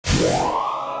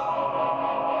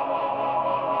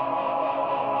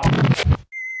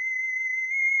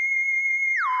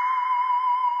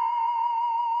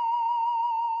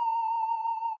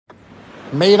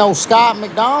Me and old Scott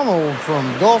McDonald from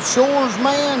Gulf Shores,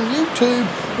 man, YouTube,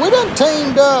 we done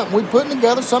teamed up. We putting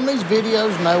together some of these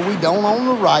videos. No, we don't own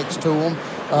the rights to them.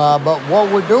 But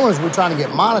what we're doing is we're trying to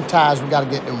get monetized. We got to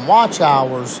get them watch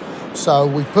hours. So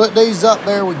we put these up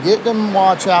there. We get them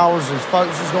watch hours. These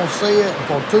folks is going to see it. And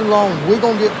for too long, we're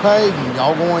going to get paid, and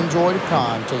y'all going to enjoy the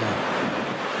content.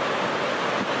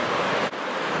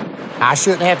 I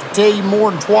shouldn't have to tell you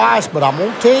more than twice, but I'm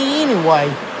going to tell you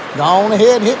anyway. Go on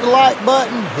ahead and hit the like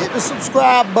button, hit the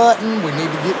subscribe button. We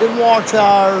need to get them watch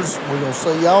hours. We're going to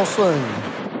see y'all soon.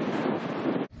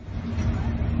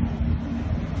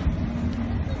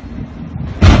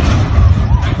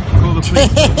 Call the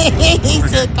police. He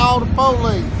said call the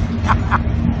police.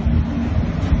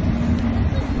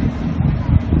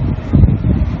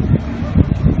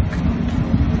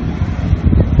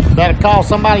 Better call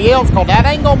somebody else, because that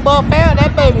ain't going to buff out.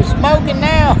 That baby's smoking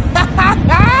now.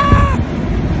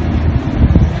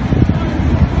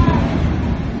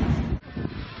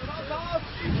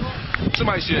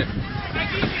 Trzymaj się.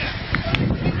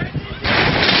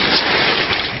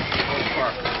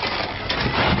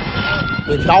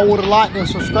 If y'all would have liked and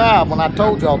subscribed when I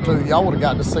told y'all to, y'all would have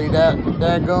got to see that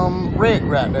daggum wreck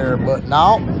right there. But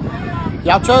no,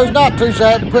 y'all chose not to, so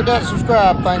I had to put that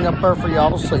subscribe thing up there for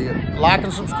y'all to see it. Like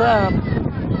and subscribe.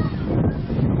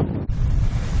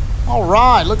 All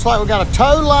right, looks like we got a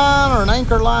tow line or an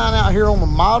anchor line out here on the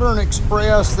Modern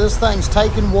Express. This thing's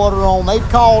taking water on. They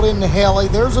called in the heli.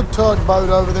 There's a tugboat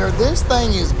over there. This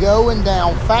thing is going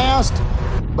down fast,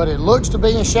 but it looks to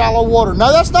be in shallow water.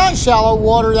 No, that's not shallow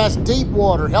water. That's deep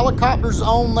water. Helicopters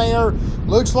on there.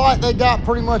 Looks like they got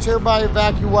pretty much everybody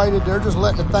evacuated. They're just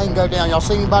letting the thing go down. Y'all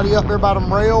see anybody up there by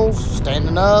them rails,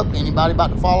 standing up? Anybody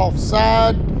about to fall off the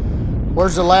side?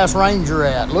 Where's the last Ranger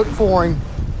at? Look for him.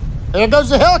 There goes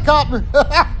the helicopter.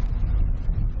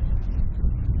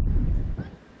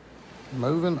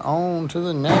 Moving on to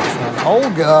the next one.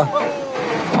 Olga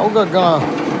gonna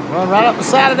run right up the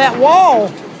side of that wall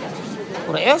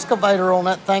with an excavator on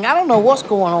that thing. I don't know what's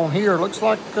going on here. Looks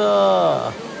like,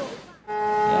 yeah.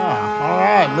 All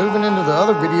right, moving into the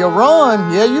other video.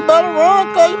 Run. Yeah, you better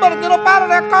run, cuz you better get up out of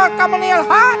that car coming in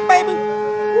hot, baby.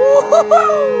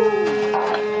 Woo-hoo-hoo.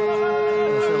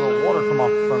 There's a little water come off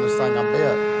the front of this thing, I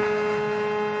bet.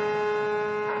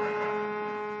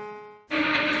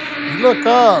 Look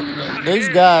up, these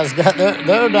guys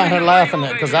they're down here laughing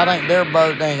at, because that ain't their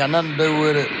boat. They ain't got nothing to do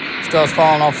with it. Stuff's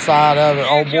falling off the side of it.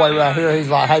 Old boy right here, he's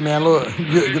like, hey man, look,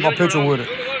 get my picture with it.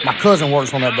 My cousin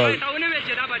works on that boat.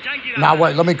 Now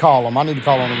wait, let me call him. I need to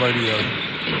call on the radio.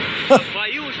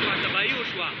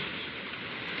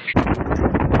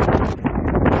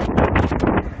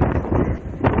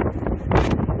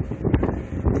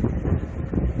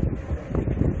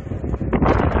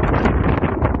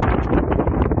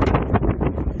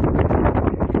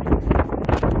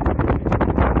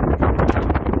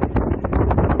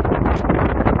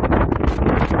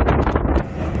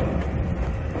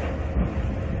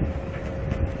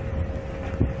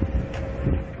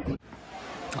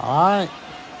 All right.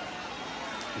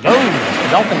 Go.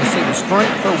 Y'all can see the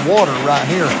strength of water right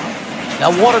here. That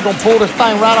water gonna pull this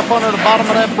thing right up under the bottom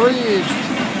of that bridge.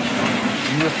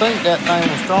 You would think that thing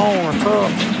was strong or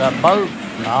tough. That boat,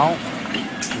 no.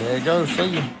 There you go, see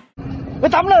you.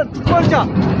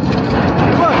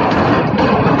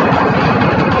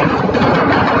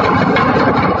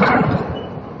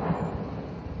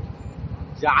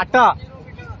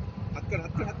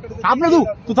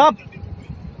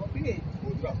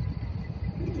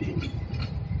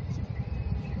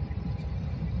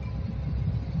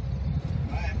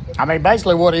 I mean,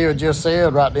 basically what he had just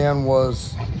said right then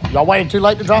was, y'all waited too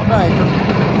late to drop the anchor.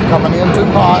 You're coming in too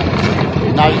hot.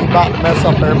 Now you're about to mess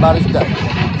up everybody's day.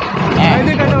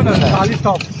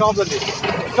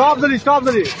 Stop the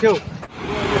lead.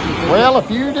 Well, if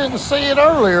you didn't see it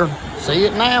earlier, see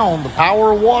it now. The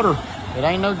power of water. It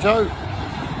ain't no joke.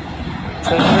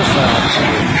 Check this out.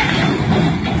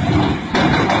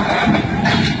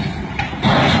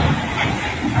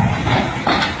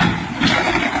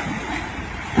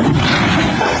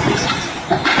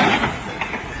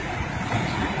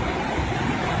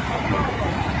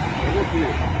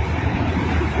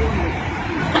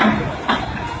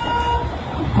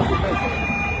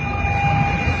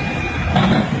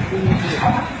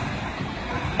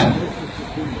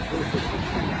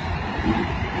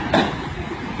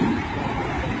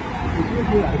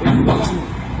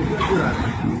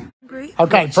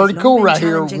 Okay, pretty cool right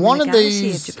here. One of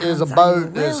these is a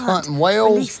boat that's hunting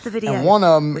whales, and one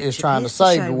of them is trying to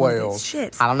save the whales.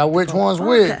 I don't know which one's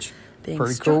which.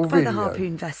 Pretty cool video. The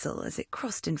harpoon vessel as it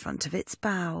crossed in front of its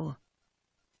bow.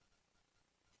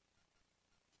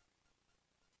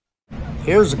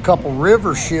 Here's a couple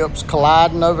river ships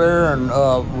colliding over there in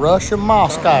Russia,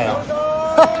 Moscow.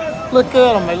 Look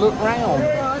at them, they look round.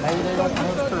 Maybe they don't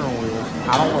have steering wheels.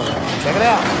 I don't know. Check it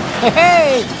out.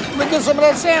 Hey, let me get some of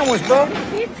that sandwich, bro.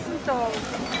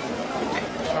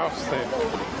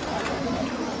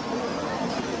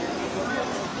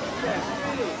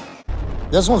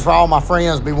 This one's for all my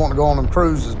friends be wanting to go on them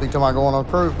cruises. Be talking about going on a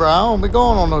cruise, bro. I don't be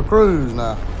going on no cruise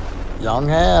now. Y'all can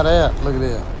have that. Look at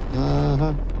this.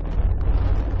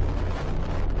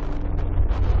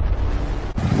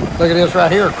 Look at this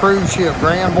right here, a cruise ship,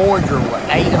 Grand Voyager, what,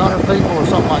 800 people or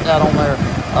something like that on there,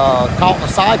 caught in a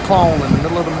cyclone in the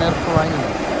middle of the Mediterranean.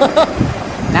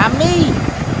 Not me.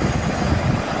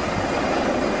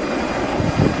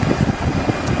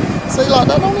 See, like,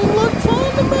 that don't even look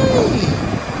fun to me.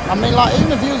 I mean, like,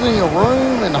 even if you was in your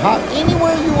room and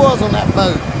anywhere you was on that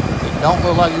boat, it don't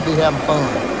look like you'd be having fun.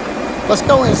 Let's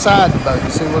go inside the boat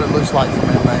and see what it looks like from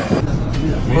in there.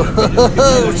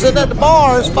 We're sitting at the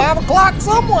bar. It's 5 o'clock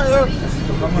somewhere.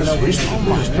 Oh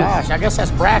my gosh! I guess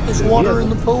that's brackish water in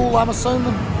the pool. I'm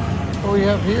assuming. What do we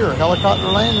have here? Helicopter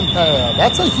landing pad.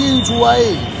 That's a huge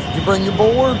wave. Did you bring your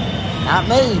board? Not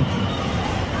me.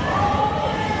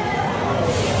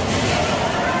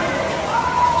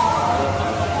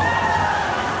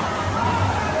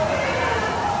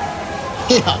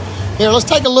 Yeah. Here, let's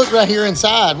take a look right here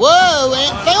inside. Whoa,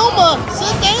 Aunt Thelma,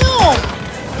 sit down.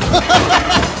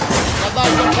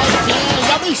 Everybody's gonna play the piano.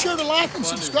 Y'all be sure to like and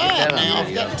subscribe now. I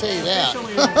forgot to tell you that.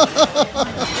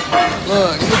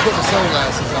 Look, let me put my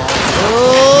sunglasses on.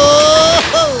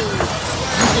 Whoa!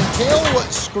 You can tell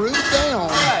what's screwed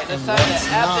down. Right, it's time to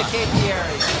abdicate the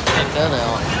area. Check that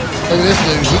out. Look at this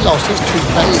dude. He lost his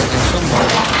toupee in there somewhere.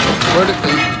 Where'd it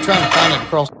be? He's trying to find it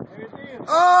across.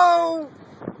 Oh!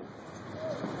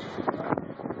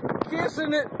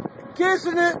 Kissing it.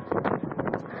 Kissing it.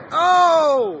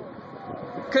 Oh!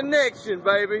 Connection,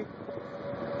 baby.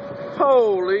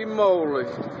 Holy moly.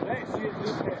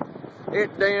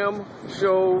 It damn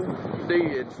sure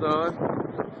did, son.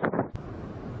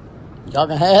 Y'all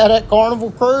can have that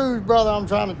Carnival cruise, brother. I'm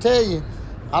trying to tell you.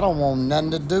 I don't want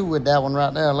nothing to do with that one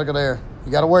right there. Look at there.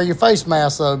 You got to wear your face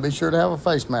mask, though. Be sure to have a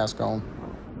face mask on.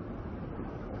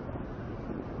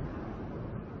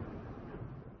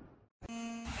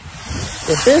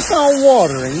 If it's on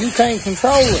water and you can't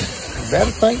control it, you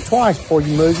better think twice before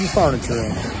you move your furniture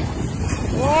in.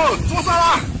 Whoa, 坐上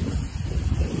了。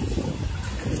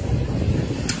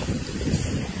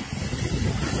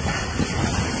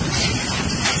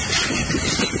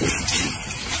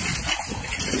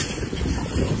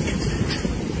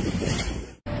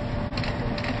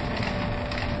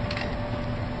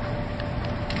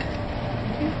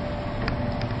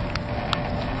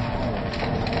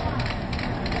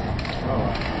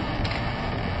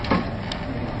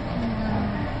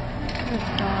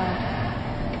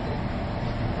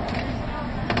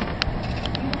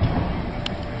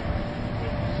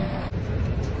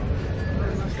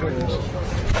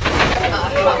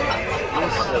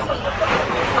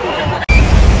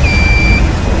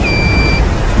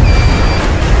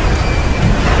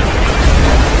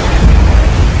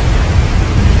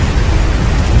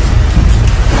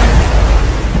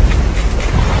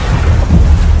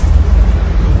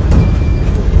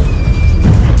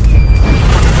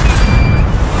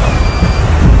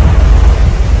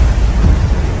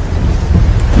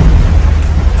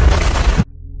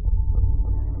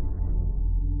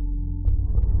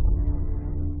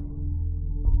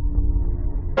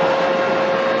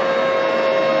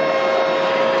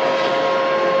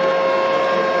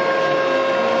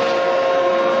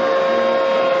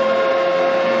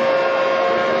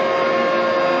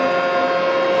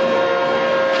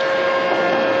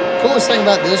Coolest thing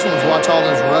about this one is watch all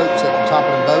those ropes at the top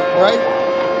of the boat break,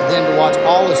 and then to watch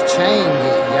all this chain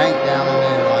get yanked down in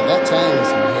there. Like, that chain is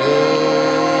some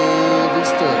heavy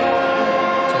stuff.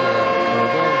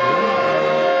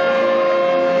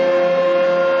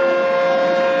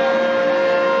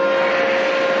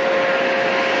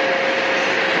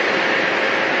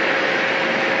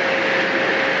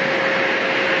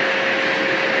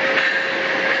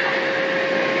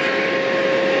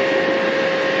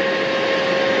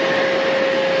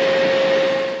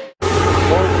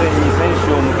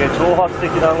挑発的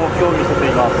な動きを見せて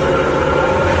います。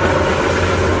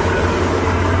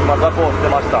今ザコを捨て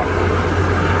ました。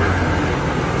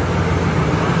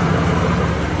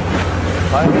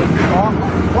はい、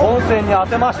本線に当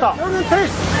てました。は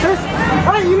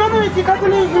い、今の位置確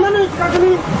認、今の位置確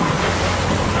認。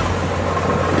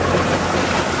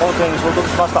本線に衝突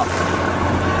しました。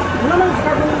今の位置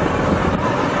確認。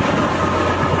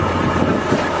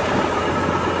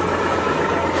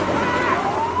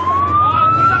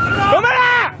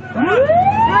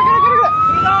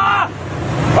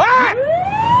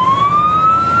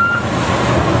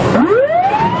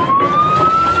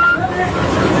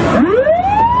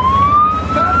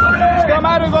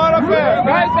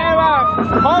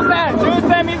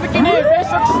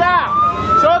触した。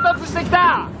衝突してき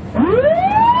た。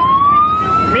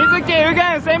水木右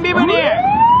舷船尾部に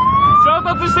衝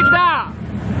突してきた。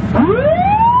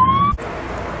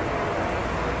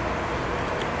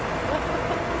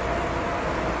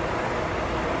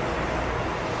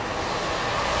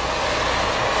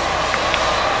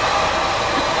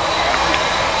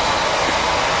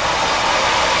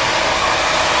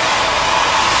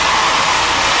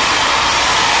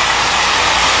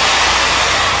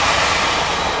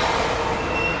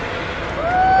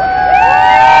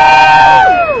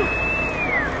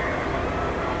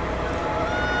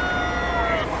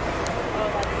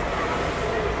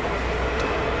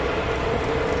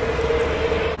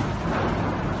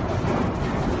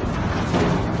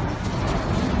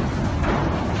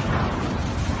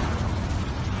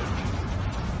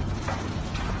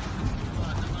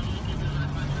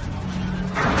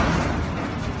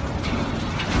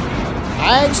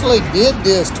I actually did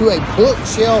this to a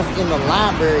bookshelf in the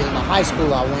library in the high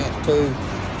school I went to.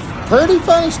 Pretty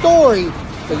funny story,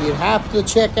 but you'd have to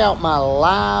check out my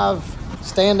live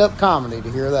stand-up comedy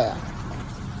to hear that.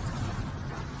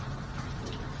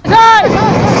 Hey!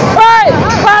 Hey!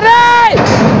 Party!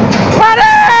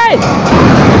 Party!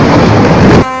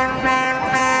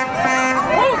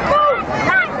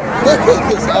 Look at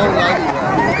this old lady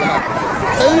right here. Like,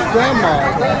 whose grandma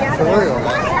is that? For real,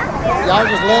 like. Y'all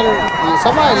just let her,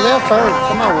 somebody left her,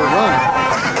 somebody was running.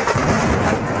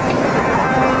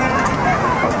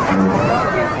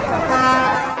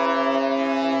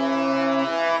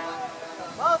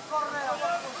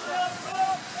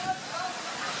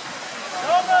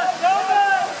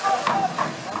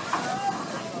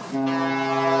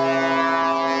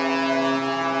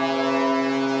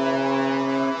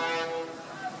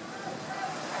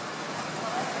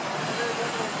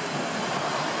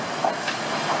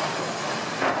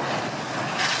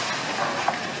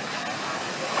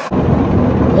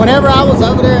 Whenever I was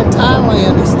over there in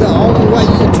Thailand, it's the only way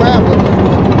you can travel is going to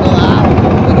another island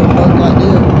on a big old boat like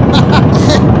this.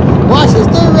 Watch this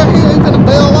dude right here, he's gonna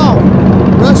bail off.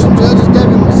 Russian judges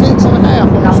gave him a 6.5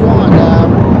 on the swan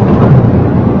dive.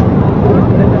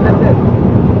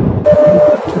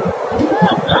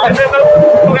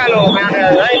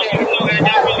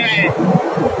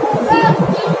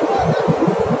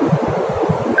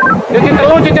 Cuci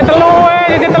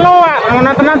telur,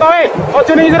 tenang toh, oh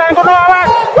cuni serang kono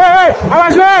awas,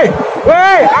 awas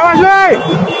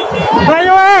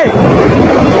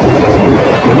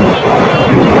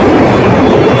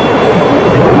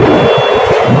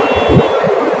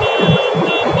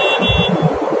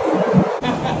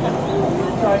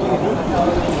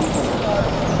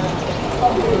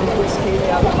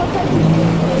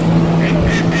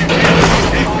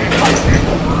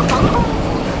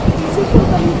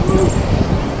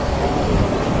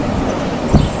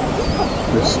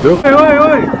ayo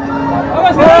Oi!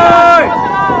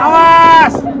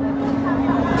 Awas!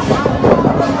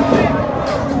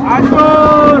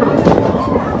 Hancur!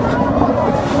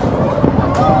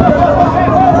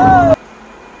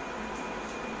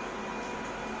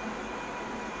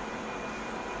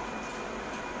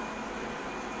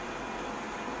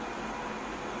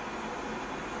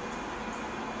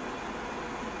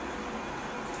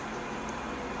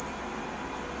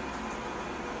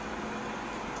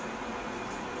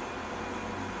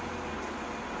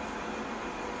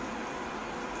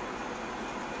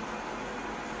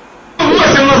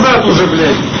 Уже,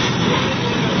 блядь.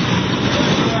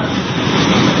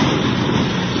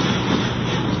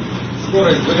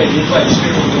 Скорость, блядь, ебать,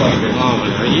 4 А,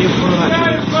 бля,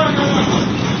 ебать.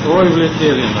 Ой,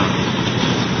 влетели на.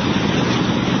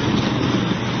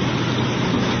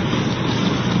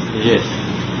 Есть.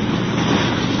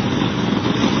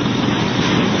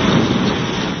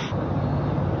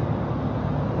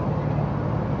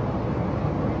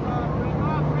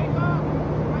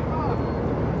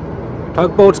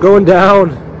 Tugboat's going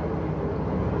down.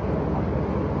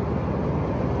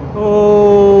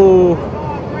 Oh.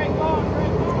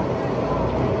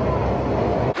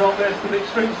 Well, there's the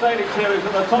Extreme Sailing Series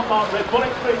at the top mark with Bull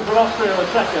Extreme for Austria the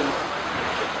second.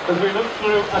 As we look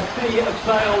through a sea of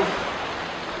sails,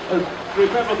 as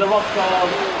remember the rocks are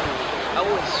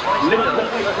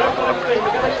literally Extreme.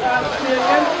 We're going to start steering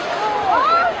again.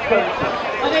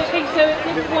 I don't think so.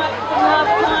 It didn't work the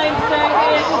last time, so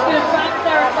we're just going to